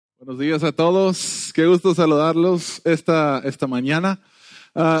Buenos días a todos, qué gusto saludarlos esta mañana.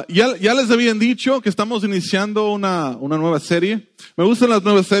 Ya les habían dicho que estamos iniciando una nueva serie. Me gustan las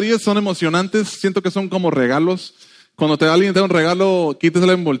nuevas series, son emocionantes, siento que son como regalos. Cuando alguien te da un regalo, quitas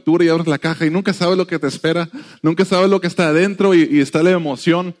la envoltura y abres la caja y nunca sabes lo que te espera, nunca sabes lo que está adentro y está la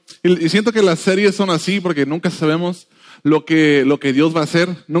emoción. Y siento que las series son así porque nunca sabemos lo que Dios va a hacer,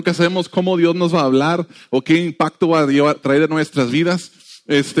 nunca sabemos cómo Dios nos va a hablar o qué impacto va a traer en nuestras vidas.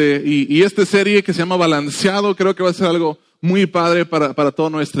 Y esta serie que se llama Balanceado creo que va a ser algo muy padre para toda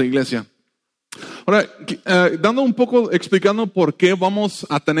nuestra iglesia. Ahora, explicando por qué vamos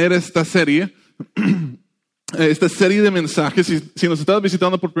a tener esta serie de mensajes. Si nos estás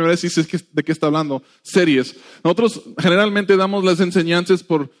visitando por primera vez y dices de qué está hablando, series. Nosotros generalmente damos las enseñanzas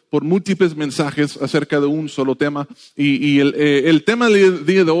por múltiples mensajes acerca de un solo tema. Y el tema del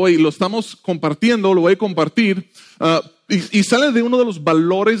día de hoy lo estamos compartiendo, lo voy a compartir, y sale de uno de los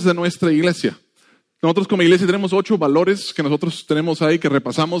valores de nuestra iglesia. Nosotros como iglesia tenemos 8 valores que nosotros tenemos ahí, que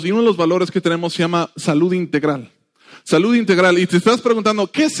repasamos, y uno de los valores que tenemos se llama salud integral. Salud integral. Y te estás preguntando,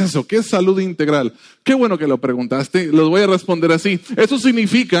 ¿qué es eso? ¿Qué es salud integral? Qué bueno que lo preguntaste. Los voy a responder así. Eso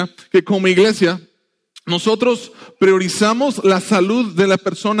significa que como iglesia, nosotros priorizamos la salud de la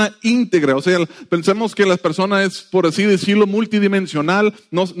persona íntegra. O sea, pensamos que la persona es, por así decirlo, multidimensional.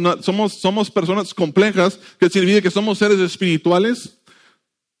 Somos personas complejas, que significa que somos seres espirituales,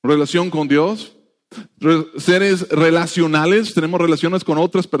 relación con Dios. Seres relacionales, tenemos relaciones con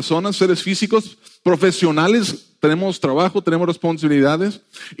otras personas, seres físicos, profesionales, tenemos trabajo, tenemos responsabilidades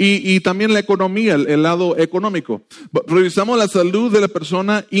y también la economía, el lado económico. Revisamos la salud de la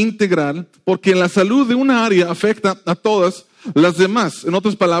persona integral porque la salud de una área afecta a todas las demás. En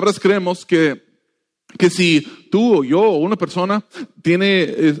otras palabras, creemos que si tú o yo o una persona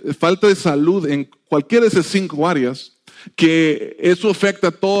tiene falta de salud en cualquiera de esas 5 áreas, que eso afecta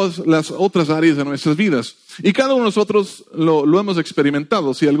a todas las otras áreas de nuestras vidas. Y cada uno de nosotros lo hemos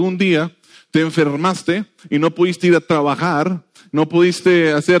experimentado. Si algún día te enfermaste y no pudiste ir a trabajar, no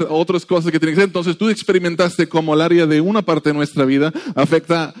pudiste hacer otras cosas que tenías que hacer, entonces tú experimentaste como el área de una parte de nuestra vida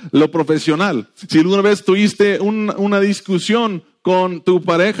afecta lo profesional. Si alguna vez tuviste una discusión con tu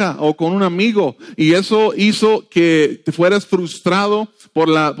pareja o con un amigo y eso hizo que te fueras frustrado por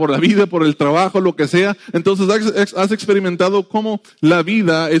la vida, por el trabajo, lo que sea, entonces has experimentado cómo la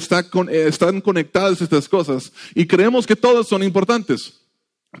vida están conectadas estas cosas y creemos que todas son importantes.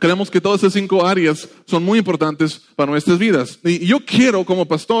 Creemos que todas esas 5 áreas son muy importantes para nuestras vidas. Y yo quiero, como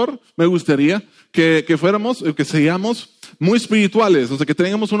pastor, me gustaría que seamos muy espirituales, o sea, que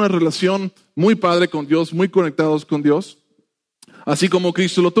tengamos una relación muy padre con Dios, muy conectados con Dios, así como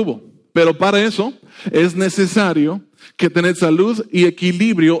Cristo lo tuvo. Pero para eso es necesario que tener salud y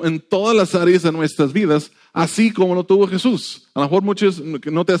equilibrio en todas las áreas de nuestras vidas, así como lo tuvo Jesús. A lo mejor muchos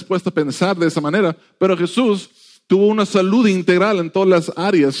no te has puesto a pensar de esa manera, pero Jesús tuvo una salud integral en todas las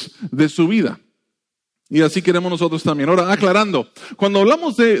áreas de su vida. Y así queremos nosotros también. Ahora, aclarando, cuando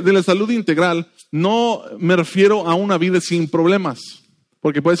hablamos de la salud integral, no me refiero a una vida sin problemas.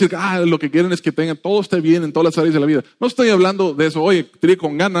 Porque puede decir que lo que quieren es que todo esté bien en todas las áreas de la vida. No estoy hablando de eso. Oye, estaría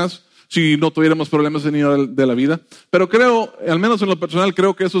con ganas si no tuviéramos problemas de la vida. Pero creo, al menos en lo personal,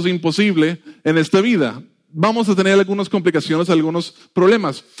 creo que eso es imposible en esta vida. Vamos a tener algunas complicaciones, algunos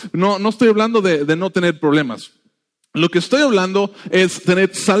problemas. No estoy hablando de no tener problemas. Lo que estoy hablando es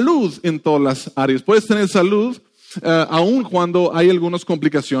tener salud en todas las áreas. Puedes tener salud aun cuando hay algunas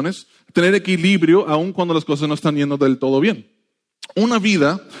complicaciones. Tener equilibrio aun cuando las cosas no están yendo del todo bien. Una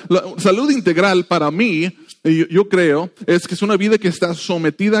vida, la salud integral para mí, yo creo, es que es una vida que está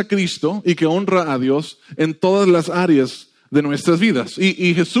sometida a Cristo y que honra a Dios en todas las áreas de nuestras vidas.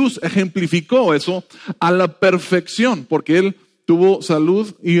 Y Jesús ejemplificó eso a la perfección, porque Él tuvo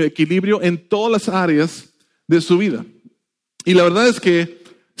salud y equilibrio en todas las áreas de su vida. Y la verdad es que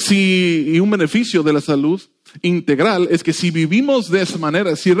y un beneficio de la salud integral es que si vivimos de esa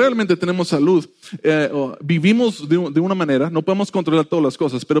manera, si realmente tenemos salud, vivimos de una manera, no podemos controlar todas las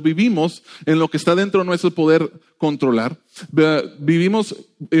cosas, pero vivimos en lo que está dentro de nuestro poder controlar. Vivimos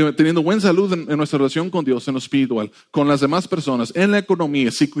teniendo buena salud en nuestra relación con Dios, en lo espiritual, con las demás personas, en la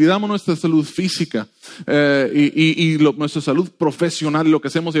economía. Si cuidamos nuestra salud física nuestra salud profesional y lo que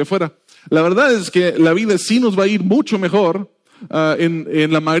hacemos de afuera, la verdad es que la vida sí nos va a ir mucho mejor.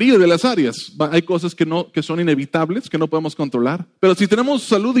 En la mayoría de las áreas hay cosas que son inevitables, que no podemos controlar, pero si tenemos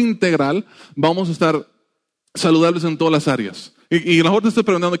salud integral vamos a estar saludables en todas las áreas. Y a lo mejor te estoy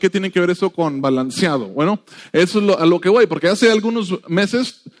preguntando qué tiene que ver eso con balanceado. Bueno, eso es a lo que voy, porque hace algunos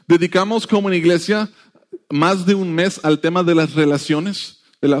meses dedicamos como una iglesia más de un mes al tema de las relaciones.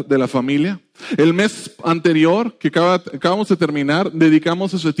 de la familia. El mes anterior, que acabamos de terminar,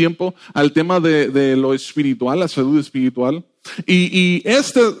 dedicamos ese tiempo al tema de lo espiritual, la salud espiritual. Y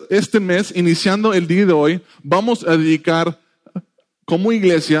este mes, iniciando el día de hoy, vamos a dedicar como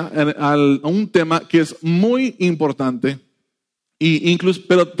iglesia a un tema que es muy importante,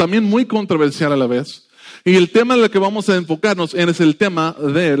 pero también muy controversial a la vez. Y el tema en el que vamos a enfocarnos es el tema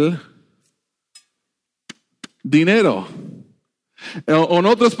del dinero. O en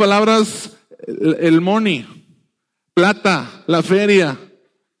otras palabras, el money, plata, la feria,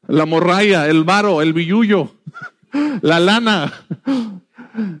 la morralla, el varo, el billullo, la lana.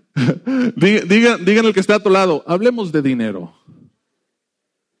 Digan el que está a tu lado, hablemos de dinero.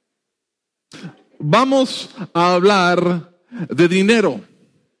 Vamos a hablar de dinero.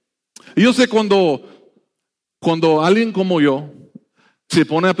 Yo sé cuando alguien como yo se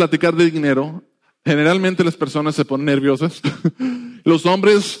pone a platicar de dinero, generalmente las personas se ponen nerviosas. Los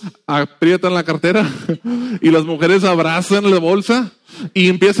hombres aprietan la cartera y las mujeres abrazan la bolsa y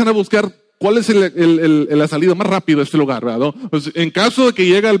empiezan a buscar cuál es la salida más rápido de este lugar, ¿verdad? Pues en caso de que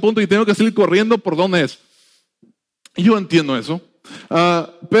llegue al punto y tengo que salir corriendo, ¿por dónde es? Yo entiendo eso,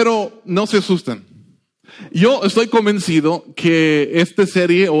 pero no se asusten. Yo estoy convencido que esta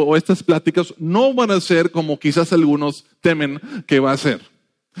serie o estas pláticas no van a ser como quizás algunos temen que va a ser.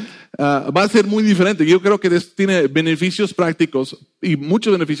 Va a ser muy diferente. Yo creo que tiene beneficios prácticos y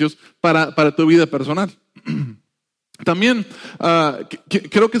muchos beneficios para tu vida personal. También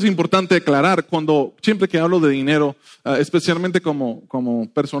creo que es importante aclarar siempre que hablo de dinero, especialmente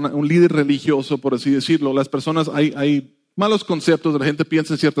como persona, un líder religioso, por así decirlo, las personas, hay malos conceptos, la gente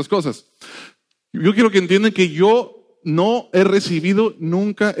piensa en ciertas cosas. Yo quiero que entiendan que yo nunca he recibido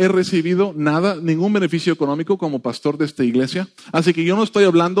nada, ningún beneficio económico como pastor de esta iglesia. Así que yo no estoy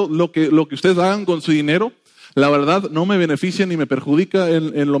hablando lo que ustedes hagan con su dinero. La verdad no me beneficia ni me perjudica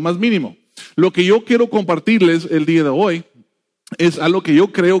en lo más mínimo. Lo que yo quiero compartirles el día de hoy es algo que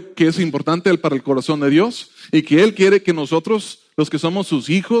yo creo que es importante para el corazón de Dios y que Él quiere que nosotros, los que somos sus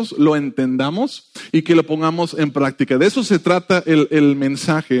hijos, lo entendamos y que lo pongamos en práctica. De eso se trata el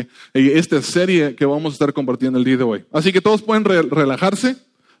mensaje y esta serie que vamos a estar compartiendo el día de hoy. Así que todos pueden relajarse,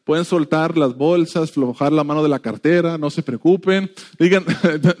 pueden soltar las bolsas, aflojar la mano de la cartera, no se preocupen.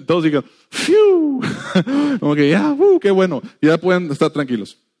 Todos digan, ¡fiu! Como que ya, qué bueno, ya pueden estar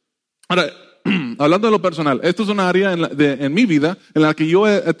tranquilos. Ahora, hablando de lo personal, esto es una área en mi vida en la que yo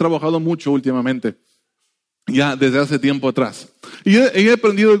he trabajado mucho últimamente, ya desde hace tiempo atrás. Y he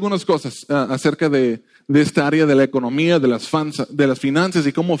aprendido algunas cosas acerca de esta área de la economía, de las finanzas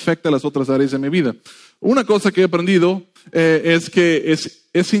y cómo afecta a las otras áreas de mi vida. Una cosa que he aprendido es que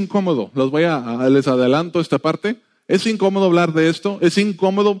es incómodo. Les adelanto esta parte. Es incómodo hablar de esto,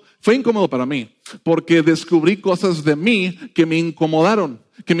 fue incómodo para mí, porque descubrí cosas de mí que me incomodaron,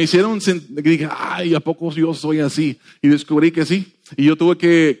 que me hicieron que dije, ay, ¿a poco yo soy así? Y descubrí que sí, y yo tuve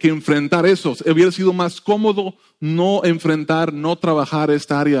que enfrentar eso. Hubiera sido más cómodo no trabajar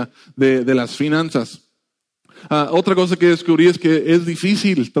esta área de las finanzas. Otra cosa que descubrí es que es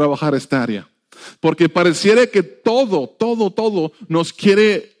difícil trabajar esta área, porque pareciera que todo nos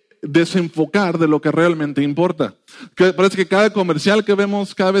quiere desenfocar de lo que realmente importa. Parece que cada comercial que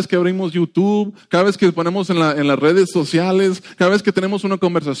vemos, cada vez que abrimos YouTube, cada vez que ponemos en las redes sociales, cada vez que tenemos una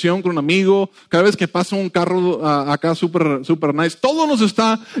conversación con un amigo, cada vez que pasa un carro acá super nice, todo nos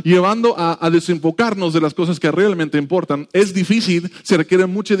está llevando a desenfocarnos de las cosas que realmente importan. Es difícil, se requiere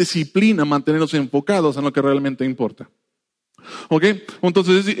mucha disciplina mantenernos enfocados en lo que realmente importa. ¿Ok?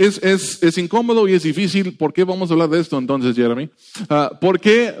 Entonces es incómodo y es difícil. ¿Por qué vamos a hablar de esto entonces, Jeremy? ¿Por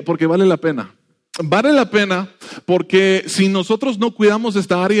qué? Porque vale la pena. Vale la pena porque si nosotros no cuidamos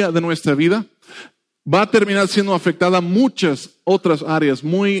esta área de nuestra vida, va a terminar siendo afectada muchas otras áreas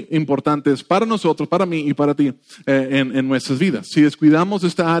muy importantes para nosotros, para mí y para ti en nuestras vidas. Si descuidamos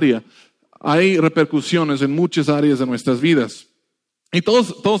esta área, hay repercusiones en muchas áreas de nuestras vidas. Y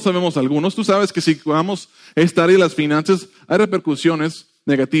todos sabemos algunos. Tú sabes que si cuidamos esta área de las finanzas, hay repercusiones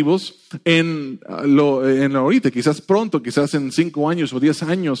negativos en lo ahorita, quizás pronto, quizás en 5 años o 10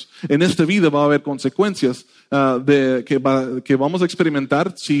 años, en esta vida va a haber consecuencias que vamos a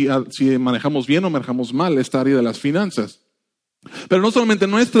experimentar si manejamos bien o manejamos mal esta área de las finanzas. Pero no solamente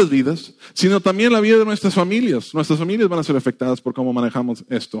nuestras vidas, sino también la vida de nuestras familias. Nuestras familias van a ser afectadas por cómo manejamos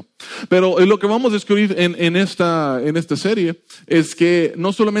esto. Pero lo que vamos a descubrir en esta serie es que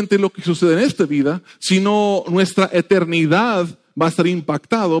no solamente lo que sucede en esta vida, sino nuestra eternidad va a estar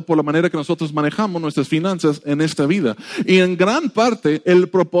impactado por la manera que nosotros manejamos nuestras finanzas en esta vida. Y en gran parte, el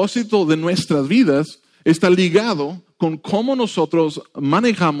propósito de nuestras vidas está ligado con cómo nosotros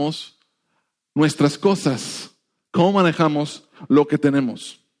manejamos nuestras cosas, cómo manejamos lo que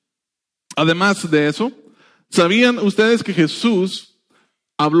tenemos. Además de eso, ¿sabían ustedes que Jesús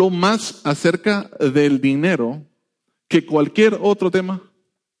habló más acerca del dinero que cualquier otro tema?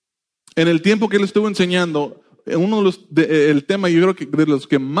 En el tiempo que él estuvo enseñando, el tema yo creo que de los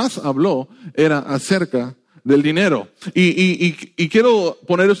que más habló era acerca del dinero. Y quiero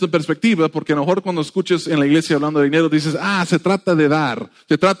poner esto en perspectiva, porque a lo mejor cuando escuches en la iglesia hablando de dinero dices, se trata de dar,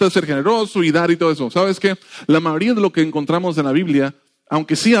 se trata de ser generoso y dar y todo eso. ¿Sabes qué? La mayoría de lo que encontramos en la Biblia,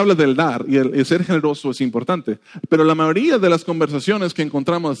 aunque sí habla del dar y el ser generoso es importante, pero la mayoría de las conversaciones que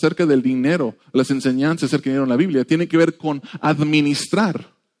encontramos acerca del dinero, las enseñanzas acerca del dinero en la Biblia, tienen que ver con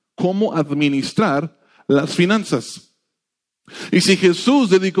administrar, cómo administrar las finanzas. Y si Jesús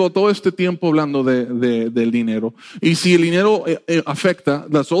dedicó todo este tiempo hablando del dinero, y si el dinero afecta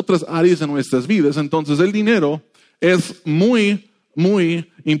las otras áreas de nuestras vidas, entonces el dinero es muy,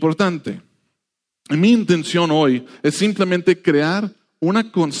 muy importante. Y mi intención hoy es simplemente crear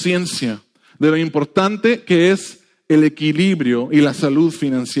una conciencia de lo importante que es el equilibrio y la salud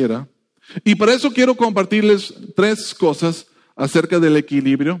financiera. Y para eso quiero compartirles 3 cosas acerca del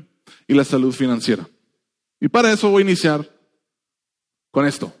equilibrio y la salud financiera. Y para eso voy a iniciar con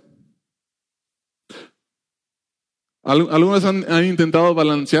esto. ¿Alguna vez han intentado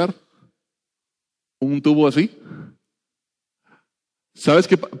balancear un tubo así? Sabes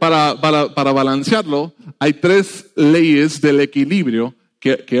que para balancearlo hay 3 leyes del equilibrio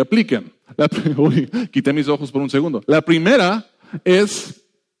que aplican. Quité mis ojos por un segundo. La primera es,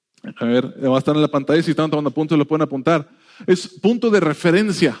 a ver, va a estar en la pantalla, si están tomando puntos lo pueden apuntar. Es punto de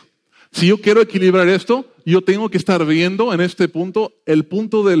referencia. Si yo quiero equilibrar esto, yo tengo que estar viendo en este punto, el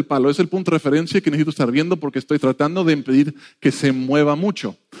punto del palo. Es el punto de referencia que necesito estar viendo porque estoy tratando de impedir que se mueva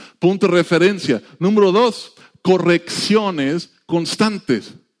mucho. Punto de referencia. Número 2, correcciones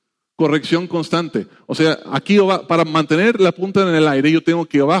constantes. Corrección constante. O sea, aquí para mantener la punta en el aire, yo tengo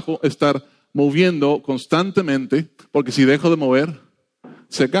que abajo estar moviendo constantemente, porque si dejo de mover,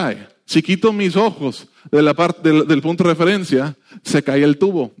 se cae. Si quito mis ojos de la parte del punto de referencia, se cae el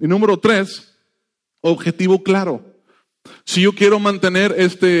tubo. Y número 3, objetivo claro. Si yo quiero mantener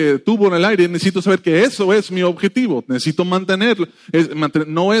este tubo en el aire, necesito saber que eso es mi objetivo. Necesito mantenerlo.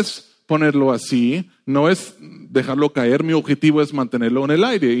 No es ponerlo así, no es dejarlo caer. Mi objetivo es mantenerlo en el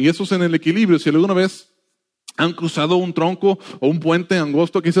aire. Y eso es en el equilibrio. Si alguna vez han cruzado un tronco o un puente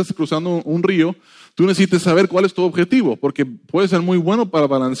angosto, quizás cruzando un río, tú necesitas saber cuál es tu objetivo, porque puede ser muy bueno para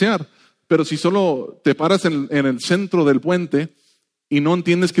balancear, pero si solo te paras en el centro del puente y no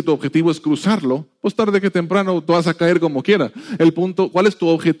entiendes que tu objetivo es cruzarlo, pues tarde que temprano tú vas a caer como quiera. El punto, ¿cuál es tu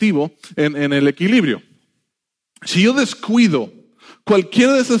objetivo en el equilibrio? Si yo descuido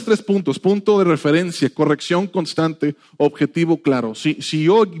cualquiera de esos 3 puntos, punto de referencia, corrección constante, objetivo claro, si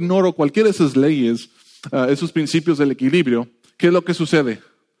yo ignoro cualquiera de esas leyes, esos principios del equilibrio, ¿qué es lo que sucede?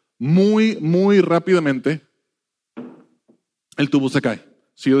 Muy, muy rápidamente el tubo se cae,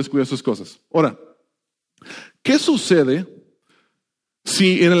 si yo descuido esas cosas. Ahora, ¿qué sucede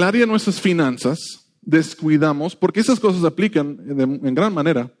si en el área de nuestras finanzas descuidamos? Porque esas cosas aplican en gran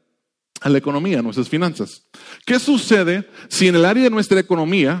manera a la economía, a nuestras finanzas. ¿Qué sucede si en el área de nuestra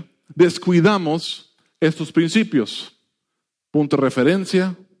economía descuidamos estos principios? Punto de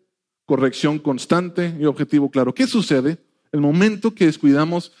referencia, corrección constante y objetivo claro. ¿Qué sucede el momento que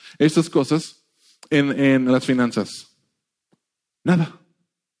descuidamos estas cosas en las finanzas? Nada.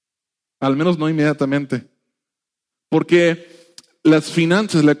 Al menos no inmediatamente. Porque las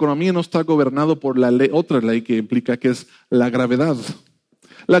finanzas, la economía no está gobernado por la ley, otra ley que implica que es la gravedad.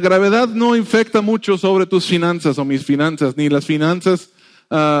 La gravedad no infecta mucho sobre tus finanzas o mis finanzas, ni las finanzas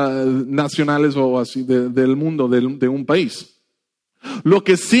nacionales o así del mundo, de un país. Lo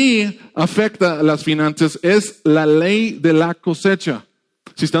que sí afecta las finanzas es la ley de la cosecha.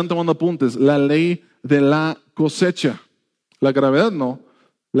 Si están tomando apuntes, la ley de la cosecha. La gravedad no,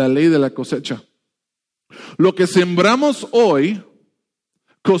 la ley de la cosecha. Lo que sembramos hoy,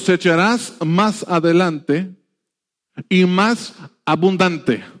 cosecharás más adelante y más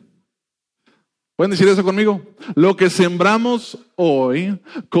abundante. ¿Pueden decir eso conmigo? Lo que sembramos hoy,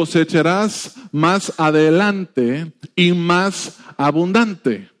 cosecharás más adelante y más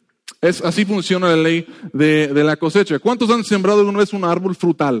abundante. Así funciona la ley de la cosecha. ¿Cuántos han sembrado alguna vez un árbol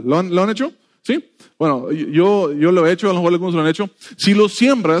frutal? ¿Lo han hecho? ¿Sí? Bueno, yo lo he hecho, a lo mejor algunos lo han hecho. Si lo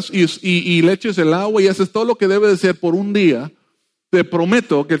siembras y le eches el agua y haces todo lo que debe de ser por un día, te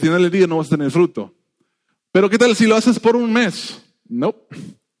prometo que al final del día no vas a tener fruto. Pero ¿qué tal si lo haces por un mes? No,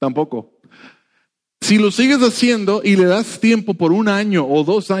 tampoco. Si lo sigues haciendo y le das tiempo por 1 año o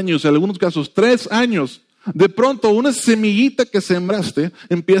 2 años, en algunos casos 3 años, de pronto una semillita que sembraste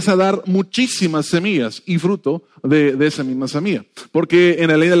empieza a dar muchísimas semillas y fruto de esa misma semilla. Porque en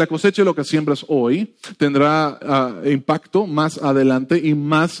la ley de la cosecha lo que siembras hoy tendrá impacto más adelante y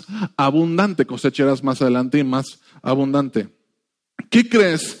más abundante. Cosecharás más adelante y más abundante. ¿Qué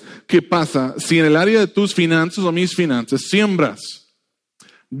crees que pasa si en el área de tus finanzas o mis finanzas siembras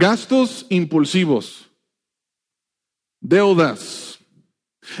gastos impulsivos, deudas,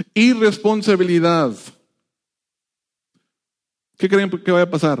 irresponsabilidad? ¿Qué creen que vaya a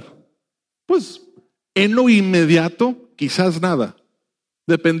pasar? Pues en lo inmediato, quizás nada,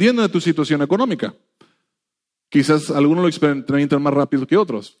 dependiendo de tu situación económica. Quizás algunos lo experimentan más rápido que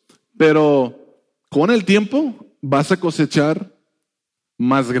otros, pero con el tiempo vas a cosechar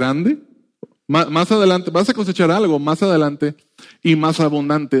más grande, más adelante, vas a cosechar algo más adelante y más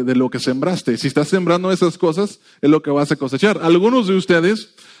abundante de lo que sembraste. Si estás sembrando esas cosas, es lo que vas a cosechar. Algunos de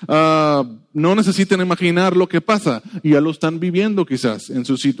ustedes no necesitan imaginar lo que pasa, y ya lo están viviendo quizás en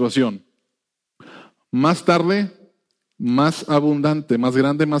su situación. Más tarde, más abundante, más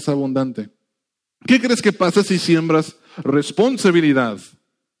grande, más abundante. ¿Qué crees que pasa si siembras responsabilidad,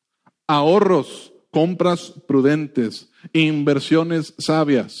 ahorros, compras prudentes, inversiones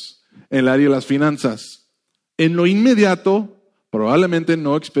sabias en el área de las finanzas? En lo inmediato, probablemente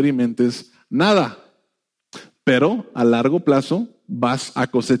no experimentes nada, pero a largo plazo vas a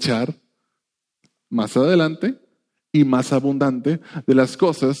cosechar más adelante y más abundante de las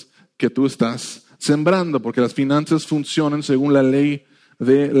cosas que tú estás sembrando, porque las finanzas funcionan según la ley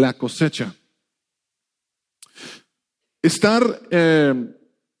de la cosecha.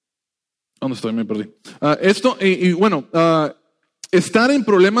 ¿Dónde estoy? Me perdí. Estar en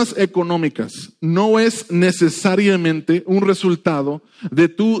problemas económicos no es necesariamente un resultado de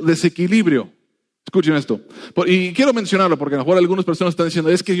tu desequilibrio. Escuchen esto. Y quiero mencionarlo porque a lo mejor algunas personas están diciendo,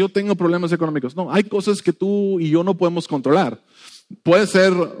 es que yo tengo problemas económicos. No, hay cosas que tú y yo no podemos controlar. Puede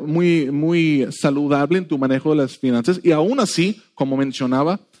ser muy, muy saludable en tu manejo de las finanzas, y aún así, como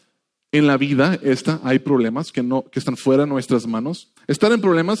mencionaba, en la vida hay problemas que están fuera de nuestras manos. Estar en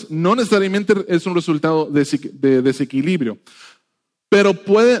problemas no necesariamente es un resultado de desequilibrio. Pero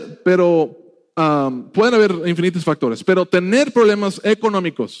pueden haber infinitos factores. Pero tener problemas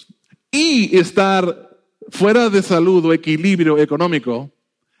económicos y estar fuera de salud o equilibrio económico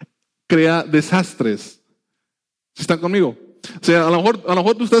crea desastres. ¿Están conmigo? O sea, a lo mejor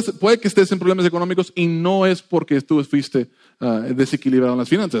puede que estés en problemas económicos y no es porque tú fuiste desequilibrado en las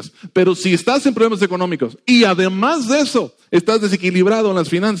finanzas. Pero si estás en problemas económicos y además de eso estás desequilibrado en las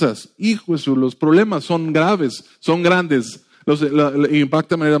finanzas, los problemas son graves, son grandes.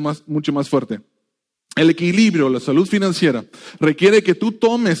 Impacta de manera mucho más fuerte. El equilibrio, la salud financiera, requiere que tú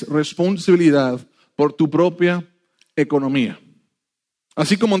tomes responsabilidad por tu propia economía.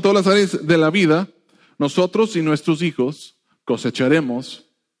 Así como en todas las áreas de la vida, nosotros y nuestros hijos cosecharemos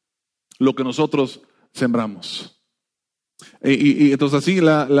lo que nosotros sembramos. Y entonces así,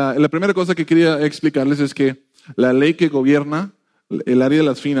 la primera cosa que quería explicarles es que la ley que gobierna el área de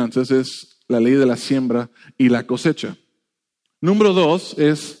las finanzas es la ley de la siembra y la cosecha. Número 2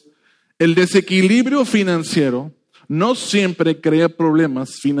 es el desequilibrio financiero no siempre crea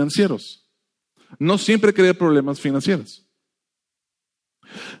problemas financieros. No siempre crea problemas financieros.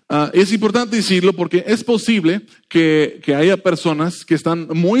 Es importante decirlo porque es posible que haya personas que están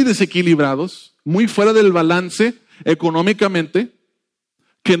muy desequilibrados, muy fuera del balance económicamente,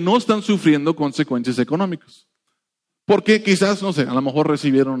 que no están sufriendo consecuencias económicas. Porque quizás, no sé, a lo mejor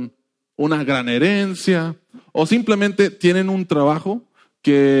recibieron una gran herencia o simplemente tienen un trabajo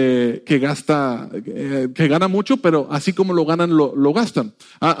que gana mucho, pero así como lo ganan, lo gastan.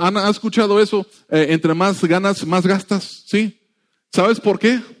 ¿Han escuchado eso? Entre más ganas, más gastas, ¿sí? ¿Sabes por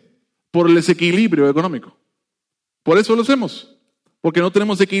qué? Por el desequilibrio económico. Por eso lo hacemos, porque no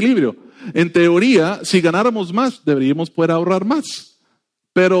tenemos equilibrio. En teoría, si ganáramos más, deberíamos poder ahorrar más.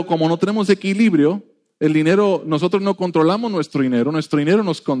 Pero como no tenemos equilibrio, el dinero, nosotros no controlamos nuestro dinero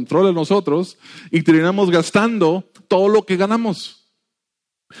nos controla a nosotros y terminamos gastando todo lo que ganamos.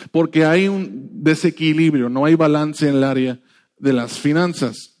 Porque hay un desequilibrio, no hay balance en el área de las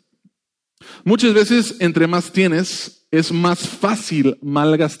finanzas. Muchas veces, entre más tienes, es más fácil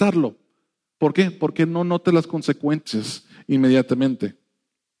malgastarlo. ¿Por qué? Porque no notas las consecuencias inmediatamente.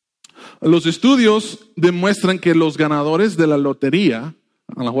 Los estudios demuestran que los ganadores de la lotería,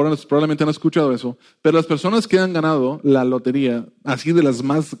 a lo mejor probablemente han escuchado eso, pero las personas que han ganado la lotería, así de los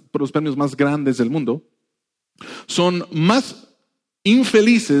premios más grandes del mundo, son más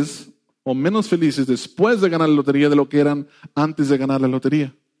infelices o menos felices después de ganar la lotería de lo que eran antes de ganar la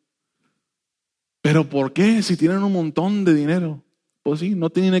lotería. ¿Pero por qué? Si tienen un montón de dinero. Pues sí, no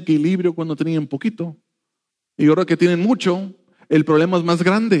tenían equilibrio cuando tenían poquito. y ahora que tienen mucho, el problema es más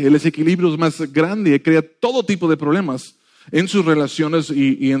grande, el desequilibrio es más grande y crea todo tipo de problemas en sus relaciones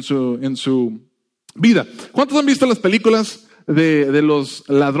y en su vida. ¿Cuántos han visto las películas de los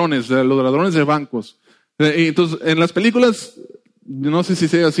ladrones de bancos? Entonces, en las películas, no sé si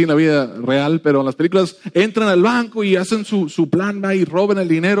sea así en la vida real, pero en las películas entran al banco y hacen su plan, y roban el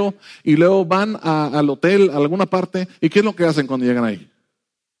dinero y luego van al hotel, a alguna parte. ¿Y qué es lo que hacen cuando llegan ahí?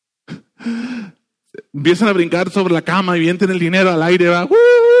 Empiezan a brincar sobre la cama y vienten el dinero al aire, ¿va?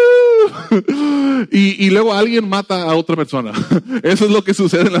 Y luego alguien mata a otra persona. Eso es lo que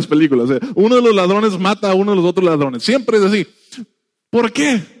sucede en las películas. Uno de los ladrones mata a uno de los otros ladrones. Siempre es así. ¿Por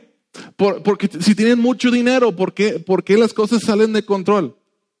qué? Porque si tienen mucho dinero, ¿por qué las cosas salen de control?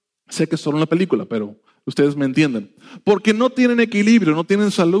 Sé que es solo una película, pero ustedes me entienden. Porque no tienen equilibrio, no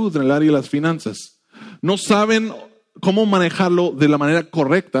tienen salud en el área de las finanzas. No saben cómo manejarlo de la manera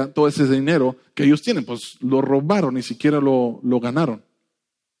correcta, todo ese dinero que ellos tienen. Pues lo robaron, ni siquiera lo ganaron.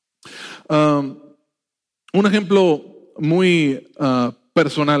 Un ejemplo muy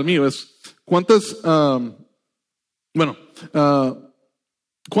personal mío es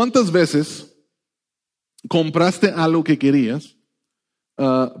 ¿cuántas veces compraste algo que querías,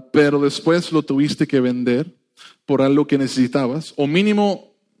 pero después lo tuviste que vender por algo que necesitabas, o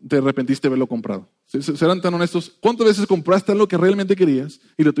mínimo te arrepentiste de haberlo comprado? ¿Serán tan honestos? ¿Cuántas veces compraste algo que realmente querías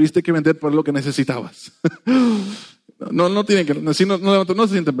y lo tuviste que vender por algo que necesitabas? No tienen que, no se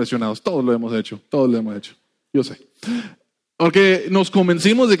sienten presionados. Todos lo hemos hecho. Yo sé. Porque nos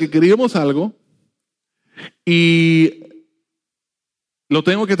convencimos de que queríamos algo y lo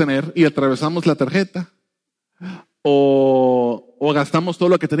tengo que tener y atravesamos la tarjeta o gastamos todo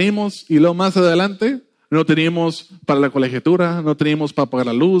lo que teníamos y luego más adelante no teníamos para la colegiatura, no teníamos para pagar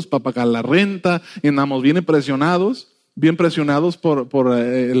la luz, para pagar la renta, y andamos bien presionados por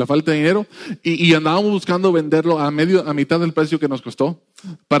la falta de dinero y andábamos buscando venderlo a mitad del precio que nos costó,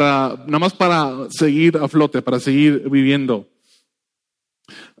 nada más para seguir a flote, para seguir viviendo.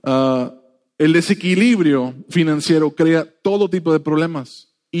 El desequilibrio financiero crea todo tipo de problemas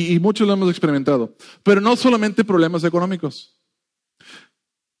y muchos lo hemos experimentado, pero no solamente problemas económicos.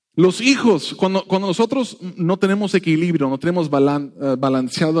 Los hijos, cuando nosotros no tenemos equilibrio, no tenemos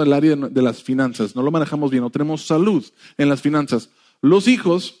balanceado el área de las finanzas, no lo manejamos bien, no tenemos salud en las finanzas,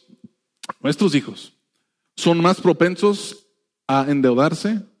 nuestros hijos, son más propensos a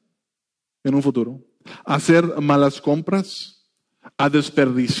endeudarse en un futuro, a hacer malas compras, a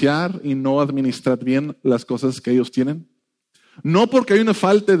desperdiciar y no administrar bien las cosas que ellos tienen. No porque hay una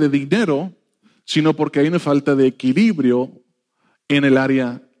falta de dinero, sino porque hay una falta de equilibrio en el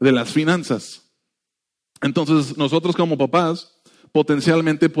área de las finanzas. Entonces, nosotros como papás,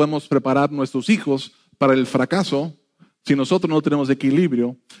 potencialmente podemos preparar a nuestros hijos para el fracaso si nosotros no tenemos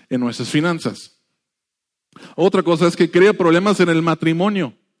equilibrio en nuestras finanzas. Otra cosa es que crea problemas en el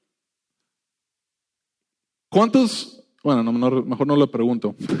matrimonio. ¿Cuántos? Bueno, mejor no lo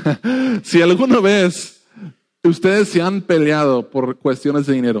pregunto. Si alguna vez ustedes se han peleado por cuestiones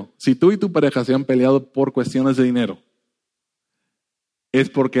de dinero, si tú y tu pareja se han peleado por cuestiones de dinero, es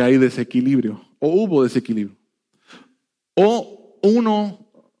porque hay desequilibrio, o hubo desequilibrio. O uno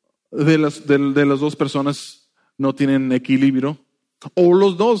de las dos personas no tienen equilibrio, o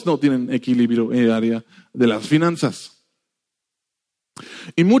los dos no tienen equilibrio en el área de las finanzas.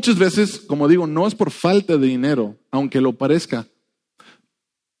 Y muchas veces, como digo, no es por falta de dinero, aunque lo parezca,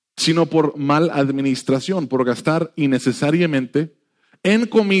 sino por mal administración, por gastar innecesariamente en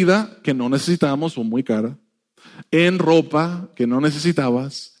comida que no necesitábamos o muy cara, en ropa que no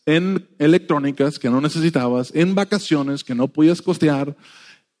necesitabas, en electrónicas que no necesitabas, en vacaciones que no podías costear,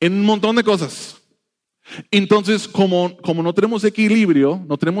 en un montón de cosas. Entonces, como no tenemos equilibrio,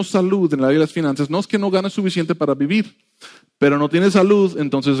 no tenemos salud en el área de las finanzas, no es que no ganes suficiente para vivir, pero no tienes salud,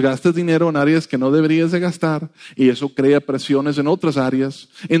 entonces gastas dinero en áreas que no deberías de gastar y eso crea presiones en otras áreas.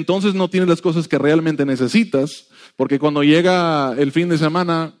 Entonces no tienes las cosas que realmente necesitas, porque cuando llega el fin de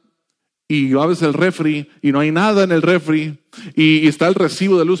semana y abres el refri y no hay nada en el refri y está el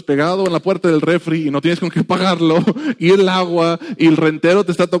recibo de luz pegado en la puerta del refri y no tienes con qué pagarlo y el agua y el rentero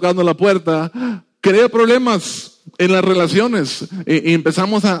te está tocando la puerta, crea problemas en las relaciones y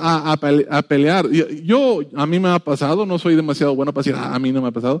empezamos a pelear. A mí me ha pasado, no soy demasiado bueno para decir, a mí no me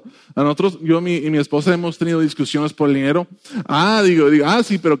ha pasado. A nosotros, yo y mi esposa hemos tenido discusiones por el dinero.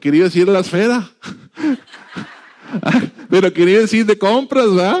 Sí, pero quería decir la esfera. Pero quería decir de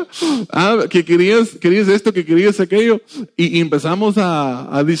compras, ¿verdad? Que querías esto, que querías aquello. Y empezamos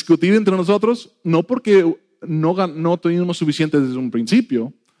a discutir entre nosotros, no porque no teníamos suficiente desde un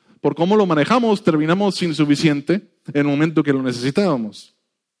principio. Por cómo lo manejamos, terminamos sin suficiente en el momento que lo necesitábamos.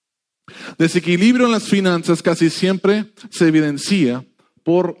 Desequilibrio en las finanzas casi siempre se evidencia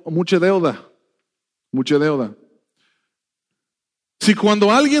por mucha deuda. Mucha deuda. Si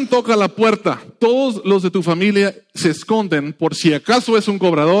cuando alguien toca la puerta, todos los de tu familia se esconden por si acaso es un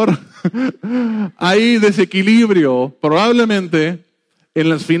cobrador, hay desequilibrio probablemente en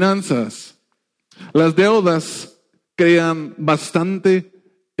las finanzas. Las deudas crean bastante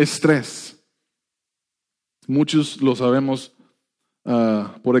estrés. Muchos lo sabemos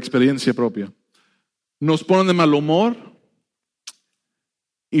por experiencia propia. Nos ponen de mal humor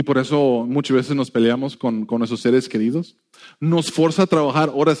y por eso muchas veces nos peleamos con nuestros seres queridos. Nos forza a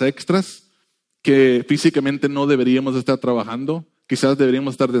trabajar horas extras que físicamente no deberíamos estar trabajando. Quizás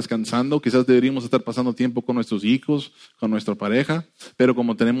deberíamos estar descansando, quizás deberíamos estar pasando tiempo con nuestros hijos, con nuestra pareja, pero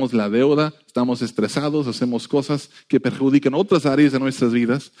como tenemos la deuda, estamos estresados, hacemos cosas que perjudican otras áreas de nuestras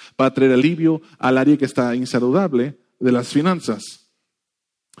vidas para traer alivio al área que está insaludable de las finanzas.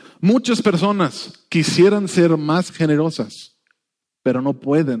 Muchas personas quisieran ser más generosas, pero no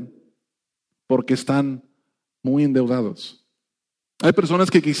pueden porque están muy endeudados. Hay personas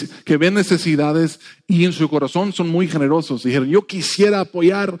que ven necesidades y en su corazón son muy generosos. Dijeron, yo quisiera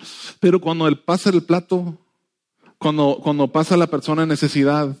apoyar, pero cuando pasa el plato, cuando pasa la persona en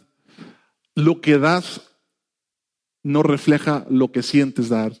necesidad, lo que das no refleja lo que sientes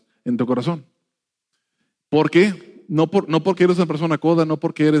dar en tu corazón. ¿Por qué? No porque eres una persona coda, no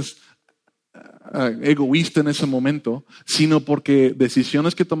porque eres egoísta en ese momento, sino porque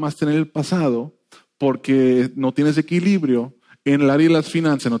decisiones que tomaste en el pasado, porque no tienes equilibrio en el área de las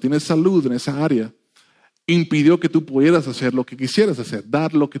finanzas, no tienes salud en esa área, impidió que tú pudieras hacer lo que quisieras hacer,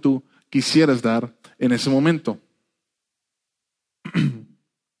 dar lo que tú quisieras dar en ese momento.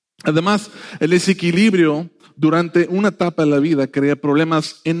 Además, el desequilibrio durante una etapa de la vida crea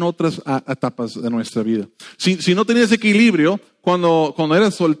problemas en otras etapas de nuestra vida. Si no tenías equilibrio cuando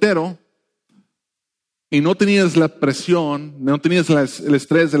eras soltero, y no tenías la presión, no tenías el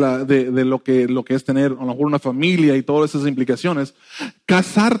estrés de lo que es tener a lo mejor una familia y todas esas implicaciones,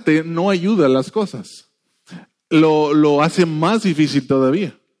 casarte no ayuda a las cosas. Lo hace más difícil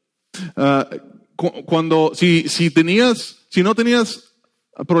todavía. Si no tenías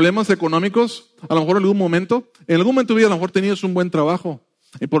problemas económicos, a lo mejor en algún momento de tu vida a lo mejor tenías un buen trabajo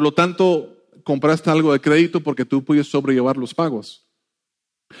y por lo tanto compraste algo de crédito porque tú pudiste sobrellevar los pagos.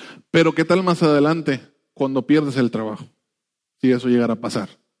 Pero ¿qué tal más adelante? Cuando pierdes el trabajo, si eso llegara a pasar.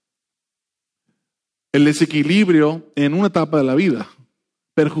 El desequilibrio en una etapa de la vida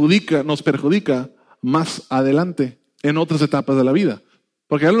nos perjudica más adelante en otras etapas de la vida.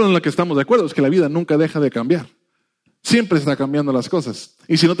 Porque algo en lo que estamos de acuerdo es que la vida nunca deja de cambiar. Siempre está cambiando las cosas.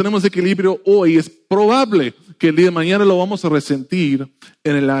 Y si no tenemos equilibrio hoy, es probable que el día de mañana lo vamos a resentir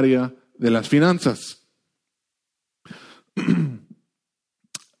en el área de las finanzas.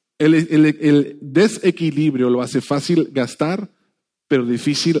 El desequilibrio lo hace fácil gastar, pero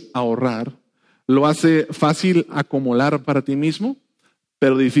difícil ahorrar. Lo hace fácil acumular para ti mismo,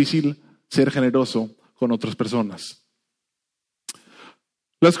 pero difícil ser generoso con otras personas.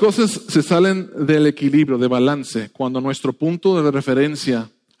 Las cosas se salen del equilibrio, de balance, cuando nuestro punto de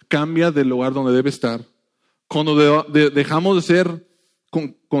referencia cambia del lugar donde debe estar, cuando dejamos de ser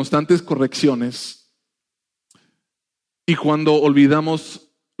con constantes correcciones y cuando olvidamos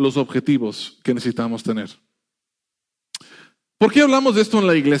los objetivos que necesitamos tener. ¿Por qué hablamos de esto en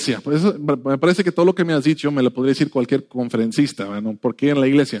la iglesia? Pues me parece que todo lo que me has dicho me lo podría decir cualquier conferencista, ¿no? ¿Por qué en la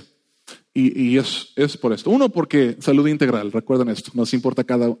iglesia? Y es por esto. Uno, porque salud integral, recuerden esto, nos importa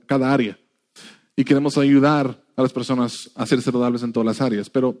cada área y queremos ayudar a las personas a ser saludables en todas las áreas.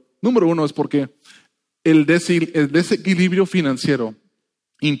 Pero número uno es porque el desequilibrio financiero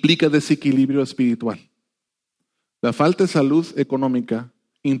implica desequilibrio espiritual. La falta de salud económica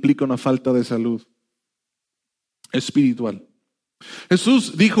implica una falta de salud espiritual.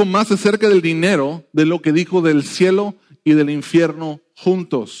 Jesús dijo más acerca del dinero de lo que dijo del cielo y del infierno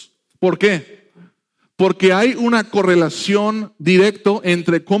juntos. ¿Por qué? Porque hay una correlación directa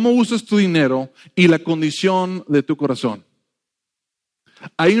entre cómo usas tu dinero y la condición de tu corazón.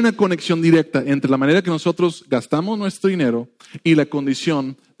 Hay una conexión directa entre la manera que nosotros gastamos nuestro dinero y la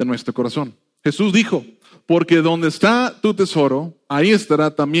condición de nuestro corazón. Jesús dijo, porque donde está tu tesoro, ahí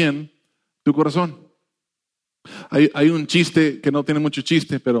estará también tu corazón. Hay un chiste que no tiene mucho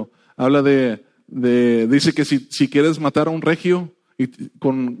chiste, pero habla dice que si quieres matar a un regio y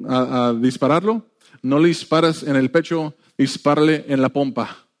a dispararlo, no le disparas en el pecho, dispárale en la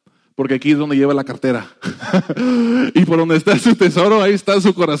pompa, porque aquí es donde lleva la cartera. Y por donde está su tesoro, ahí está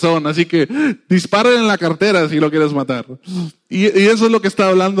su corazón. Así que dispárale en la cartera si lo quieres matar. Y eso es lo que está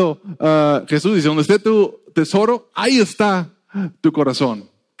hablando Jesús. Dice, donde esté tu tesoro, ahí está tu corazón.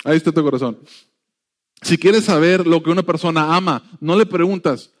 Ahí está tu corazón. Si quieres saber lo que una persona ama, no le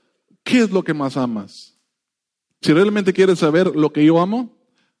preguntas, ¿qué es lo que más amas? Si realmente quieres saber lo que yo amo,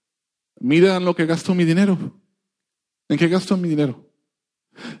 mira en lo que gasto mi dinero. ¿En qué gasto mi dinero?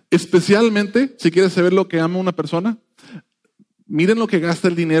 Especialmente, si quieres saber lo que ama una persona, miren lo que gasta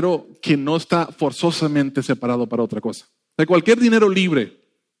el dinero que no está forzosamente separado para otra cosa. De cualquier dinero libre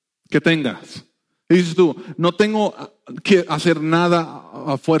que tengas, y dices tú, no tengo que hacer nada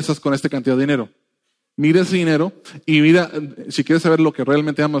a fuerzas con esta cantidad de dinero. Mira ese dinero y mira, si quieres saber lo que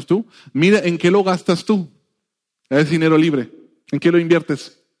realmente amas tú, mira en qué lo gastas tú, ese dinero libre, en qué lo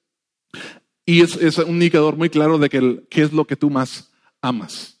inviertes. Y es un indicador muy claro de qué es lo que tú más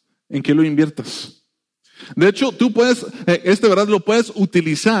amas, en qué lo inviertas. De hecho, tú puedes, verdad lo puedes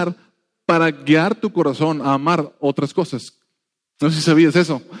utilizar para guiar tu corazón a amar otras cosas. No sé si sabías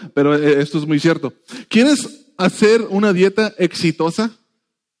eso, pero esto es muy cierto. ¿Quieres hacer una dieta exitosa?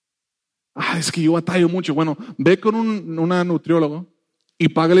 Es que yo batallo mucho. Bueno, ve con una nutrióloga y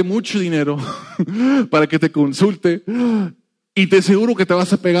págale mucho dinero para que te consulte y te aseguro que te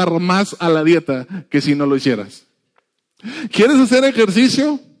vas a pegar más a la dieta que si no lo hicieras. ¿Quieres hacer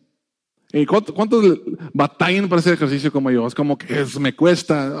ejercicio? ¿Y cuántos batallan para hacer ejercicio como yo? Es como que me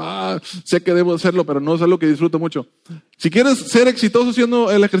cuesta, sé que debo hacerlo, pero no es algo que disfruto mucho. Si quieres ser exitoso haciendo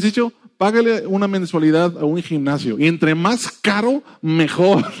el ejercicio, págale una mensualidad a un gimnasio. Y entre más caro,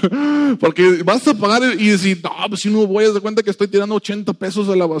 mejor. Porque vas a pagar y decir, no, pues si no voy a dar cuenta que estoy tirando 80 pesos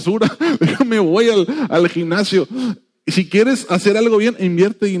a la basura, me voy al gimnasio. Y si quieres hacer algo bien,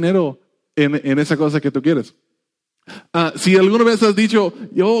 invierte dinero en esa cosa que tú quieres. Si alguna vez has dicho,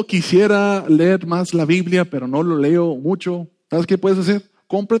 yo quisiera leer más la Biblia, pero no lo leo mucho, ¿sabes qué puedes hacer?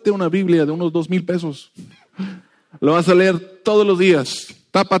 Cómprate una Biblia de unos 2,000 pesos. Lo vas a leer todos los días,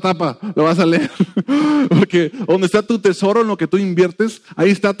 tapa, lo vas a leer. Porque donde está tu tesoro, en lo que tú inviertes, ahí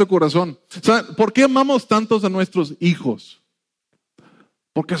está tu corazón. ¿Sabes por qué amamos tantos a nuestros hijos?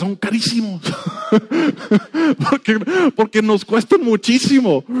 Porque son carísimos. porque nos cuestan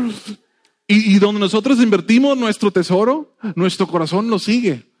muchísimo. Y donde nosotros invertimos nuestro tesoro, nuestro corazón lo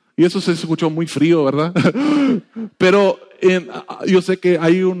sigue. Y eso se escuchó muy frío, ¿verdad? Pero yo sé que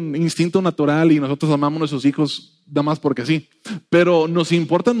hay un instinto natural y nosotros amamos a nuestros hijos nada más porque sí. Pero nos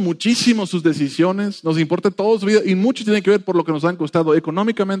importan muchísimo sus decisiones, nos importa toda su vida y mucho tiene que ver por lo que nos han costado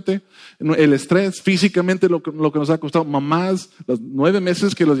económicamente, el estrés, físicamente lo que nos ha costado. Mamás, los 9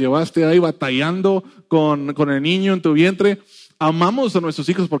 meses que los llevaste ahí batallando con el niño en tu vientre. Amamos a nuestros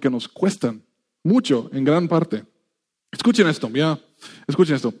hijos porque nos cuestan mucho, en gran parte. Escuchen esto,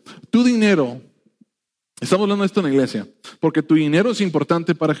 escuchen esto. Tu dinero, estamos hablando de esto en la iglesia, porque tu dinero es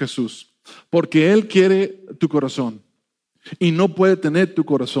importante para Jesús, porque Él quiere tu corazón y no puede tener tu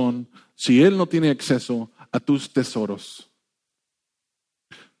corazón si Él no tiene acceso a tus tesoros.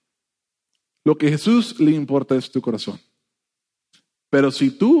 Lo que a Jesús le importa es tu corazón. Pero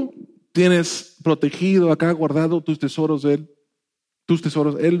si tú tienes protegido acá, guardado tus tesoros de Él,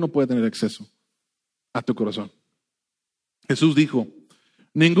 Él no puede tener acceso a tu corazón. Jesús dijo,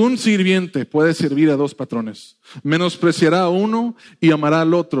 ningún sirviente puede servir a 2 patrones. Menospreciará a uno y amará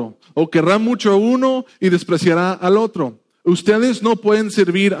al otro. O querrá mucho a uno y despreciará al otro. Ustedes no pueden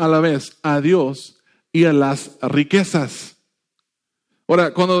servir a la vez a Dios y a las riquezas.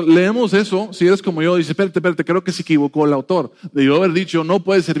 Ahora, cuando leemos eso, si eres como yo, dices, espérate, creo que se equivocó el autor. Debió haber dicho, no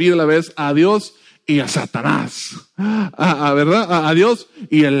puedes servir a la vez a Dios y a Satanás, ¿verdad? A Dios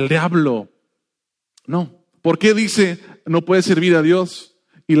y al diablo. No. ¿Por qué dice no puede servir a Dios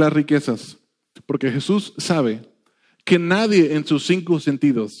y las riquezas? Porque Jesús sabe que nadie en sus 5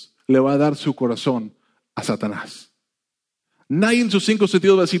 sentidos le va a dar su corazón a Satanás. Nadie en sus 5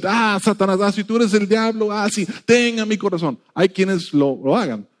 sentidos va a decir, Satanás, si tú eres el diablo, sí, tenga mi corazón. Hay quienes lo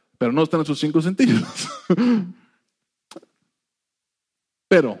hagan, pero no están en sus 5 sentidos.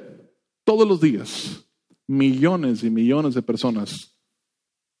 Pero todos los días, millones y millones de personas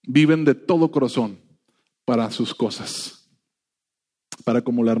viven de todo corazón para sus cosas, para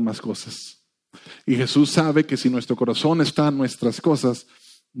acumular más cosas. Y Jesús sabe que si nuestro corazón está en nuestras cosas,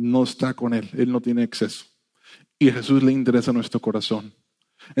 no está con Él. Él no tiene acceso. Y a Jesús le interesa nuestro corazón.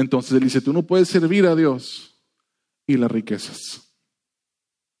 Entonces Él dice, tú no puedes servir a Dios y las riquezas.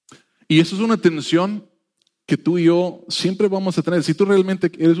 Y eso es una tensión que tú y yo siempre vamos a tener. Si tú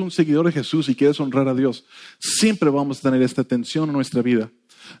realmente eres un seguidor de Jesús y quieres honrar a Dios, siempre vamos a tener esta tensión en nuestra vida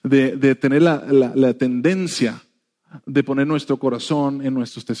de tener la tendencia de poner nuestro corazón en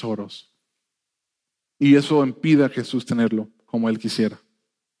nuestros tesoros. Y eso impide a Jesús tenerlo como Él quisiera.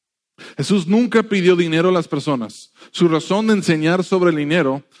 Jesús nunca pidió dinero a las personas. Su razón de enseñar sobre el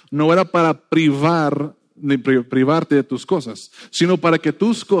dinero no era para privar ni privarte de tus cosas, sino para que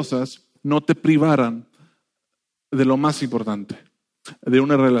tus cosas no te privaran de lo más importante, de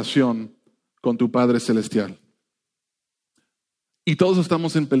una relación con tu Padre Celestial. Y todos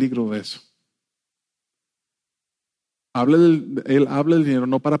estamos en peligro de eso. Él habla del dinero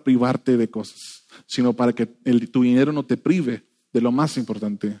no para privarte de cosas, sino para que tu dinero no te prive de lo más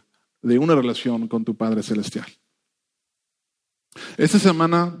importante, de una relación con tu Padre Celestial. Esta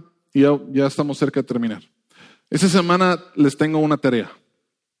semana, ya estamos cerca de terminar. Esta semana les tengo una tarea.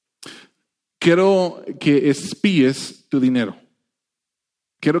 Quiero que espíes tu dinero.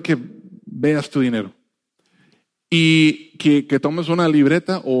 Quiero que veas tu dinero. Y que tomes una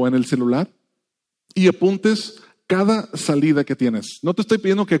libreta o en el celular y apuntes cada salida que tienes. No te estoy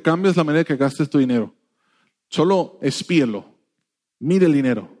pidiendo que cambies la manera que gastes tu dinero. Solo espíelo. Mira el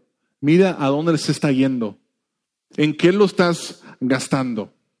dinero. Mira a dónde se está yendo. ¿En qué lo estás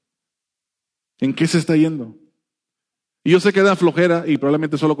gastando? ¿En qué se está yendo? Y yo sé que da flojera y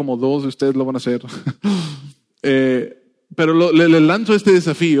probablemente solo como 2 de ustedes lo van a hacer. Pero le lanzo este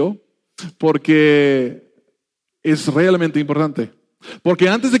desafío porque es realmente importante. Porque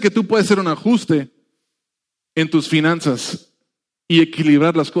antes de que tú puedas hacer un ajuste en tus finanzas y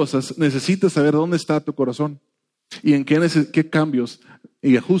equilibrar las cosas, necesitas saber dónde está tu corazón y en qué cambios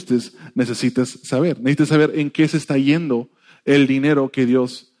y ajustes necesitas saber. Necesitas saber en qué se está yendo el dinero que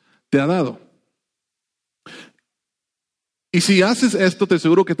Dios te ha dado. Y si haces esto, te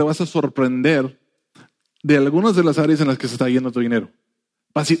aseguro que te vas a sorprender de algunas de las áreas en las que se está yendo tu dinero.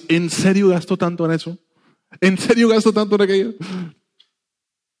 Vas a decir, ¿en serio gasto tanto en eso? ¿En serio gasto tanto en aquello?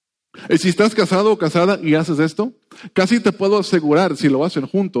 Y si estás casado o casada y haces esto, casi te puedo asegurar, si lo hacen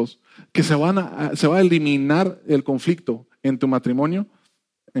juntos, que se va a eliminar el conflicto en tu matrimonio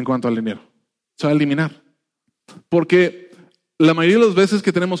en cuanto al dinero. Se va a eliminar. Porque la mayoría de las veces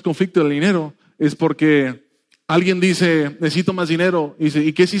que tenemos conflicto del dinero es porque alguien dice, necesito más dinero. Y dice,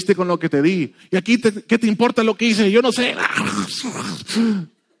 ¿y qué hiciste con lo que te di? ¿Y aquí qué te importa lo que hice? Yo no sé.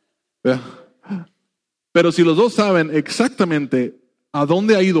 Pero si los dos saben exactamente a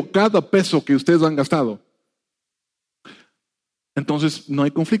dónde ha ido cada peso que ustedes han gastado, entonces no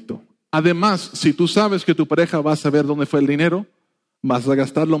hay conflicto. Además, si tú sabes que tu pareja va a saber dónde fue el dinero, vas a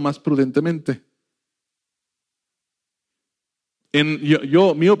gastarlo más prudentemente.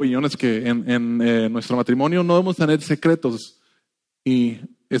 Mi opinión es que en nuestro matrimonio no debemos tener secretos, y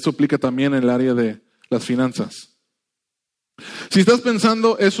eso aplica también en el área de las finanzas. Si estás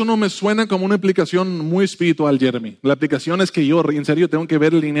pensando, eso no me suena como una aplicación muy espiritual, Jeremy. La aplicación es que yo, en serio, tengo que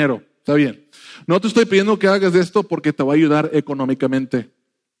ver el dinero. Está bien. No te estoy pidiendo que hagas esto porque te va a ayudar económicamente.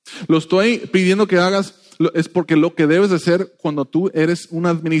 Lo estoy pidiendo que hagas es porque lo que debes de hacer cuando tú eres un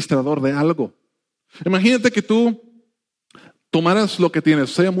administrador de algo. Imagínate que tú tomaras lo que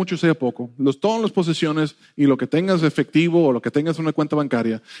tienes, sea mucho, sea poco, todas las posesiones y lo que tengas efectivo o lo que tengas en una cuenta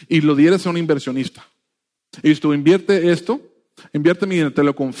bancaria y lo dieras a un inversionista. Y tú invierte mi dinero, te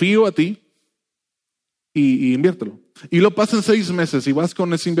lo confío a ti y inviértelo. Y lo pasan 6 meses y vas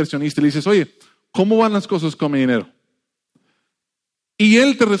con ese inversionista y le dices, oye, ¿cómo van las cosas con mi dinero? Y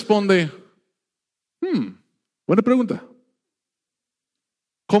él te responde, buena pregunta.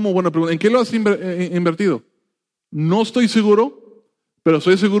 ¿Cómo buena pregunta? ¿En qué lo has invertido? No estoy seguro, pero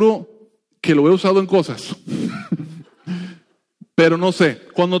estoy seguro que lo he usado en cosas. Pero no sé.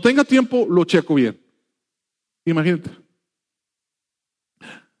 Cuando tenga tiempo, lo checo bien. Imagínate.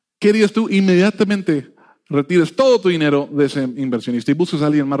 ¿Qué harías tú? Inmediatamente retires todo tu dinero de ese inversionista y buscas a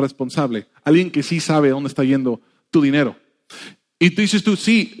alguien más responsable, alguien que sí sabe dónde está yendo tu dinero. Y tú dices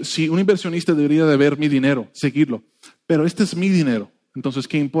sí, un inversionista debería de ver mi dinero, seguirlo. Pero este es mi dinero, entonces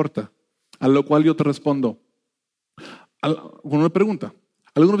 ¿qué importa? A lo cual yo te respondo con una pregunta.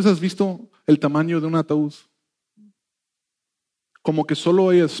 ¿Alguna vez has visto el tamaño de un ataúd? Como que solo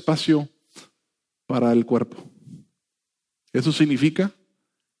hay espacio para el cuerpo. Eso significa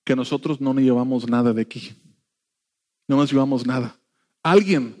que nosotros no nos llevamos nada de aquí. No nos llevamos nada.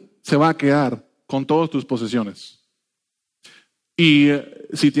 Alguien se va a quedar con todas tus posesiones. Y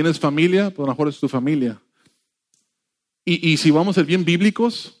si tienes familia, pues a lo mejor es tu familia. Y si vamos a ser bien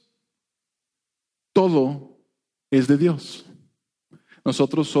bíblicos, todo es de Dios.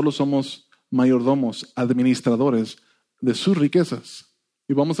 Nosotros solo somos mayordomos, administradores de sus riquezas.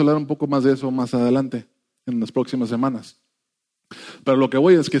 Y vamos a hablar un poco más de eso más adelante, en las próximas semanas. Pero lo que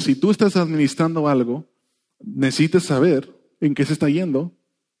voy es que si tú estás administrando algo, necesitas saber en qué se está yendo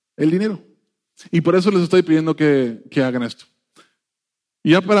el dinero. Y por eso les estoy pidiendo que hagan esto.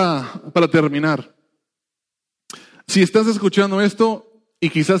 Y ya para terminar, si estás escuchando esto y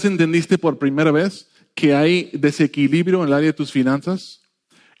quizás entendiste por primera vez que hay desequilibrio en el área de tus finanzas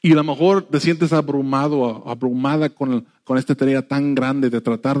Y a lo mejor te sientes abrumado o abrumada con esta tarea tan grande de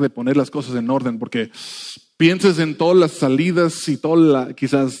tratar de poner las cosas en orden, porque piensas en todas las salidas y todas las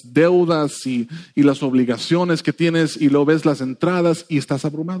quizás deudas y las obligaciones que tienes, y luego ves las entradas y estás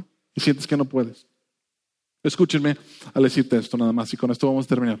abrumado y sientes que no puedes. Escúchenme al decirte esto nada más, y con esto vamos a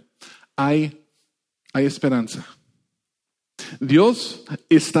terminar. Hay esperanza. Dios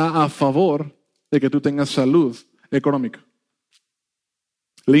está a favor de que tú tengas salud económica.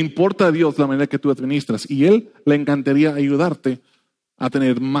 Le importa a Dios la manera que tú administras, y Él le encantaría ayudarte a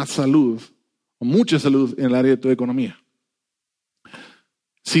tener más salud o mucha salud en el área de tu economía.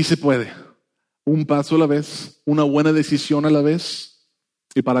 Sí se puede. Un paso a la vez, una buena decisión a la vez,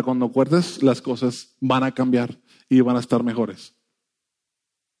 y para cuando acuerdes las cosas van a cambiar y van a estar mejores.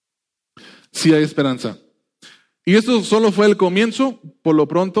 Sí hay esperanza. Y esto solo fue el comienzo. Por lo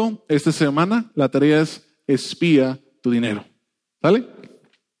pronto, esta semana la tarea es espía tu dinero. ¿Vale?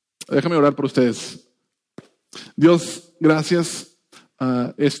 Déjame orar por ustedes. Dios, gracias.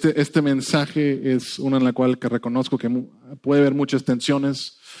 Este mensaje es uno en el cual que reconozco que puede haber muchas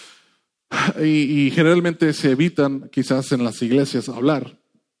tensiones y generalmente se evitan quizás en las iglesias hablar.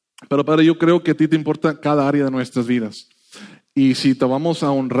 Pero Padre, yo creo que a ti te importa cada área de nuestras vidas. Y si te vamos a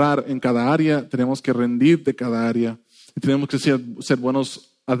honrar en cada área, tenemos que rendir de cada área. Y tenemos que ser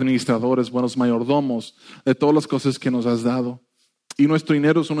buenos administradores, buenos mayordomos de todas las cosas que nos has dado. Y nuestro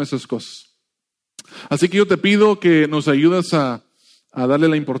dinero son esas cosas. Así que yo te pido que nos ayudes a darle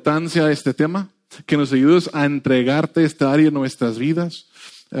la importancia a este tema, que nos ayudes a entregarte esta área en nuestras vidas,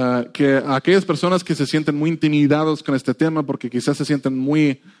 que a aquellas personas que se sienten muy intimidados con este tema porque quizás se sienten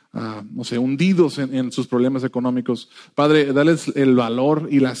muy, hundidos en sus problemas económicos. Padre, dales el valor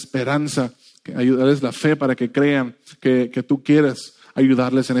y la esperanza, dales la fe para que crean que tú quieres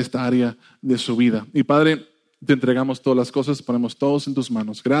ayudarles en esta área de su vida. Y Padre, te entregamos todas las cosas, ponemos todos en tus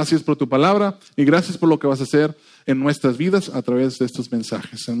manos. Gracias por tu palabra y gracias por lo que vas a hacer en nuestras vidas a través de estos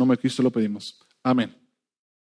mensajes. En el nombre de Cristo lo pedimos. Amén.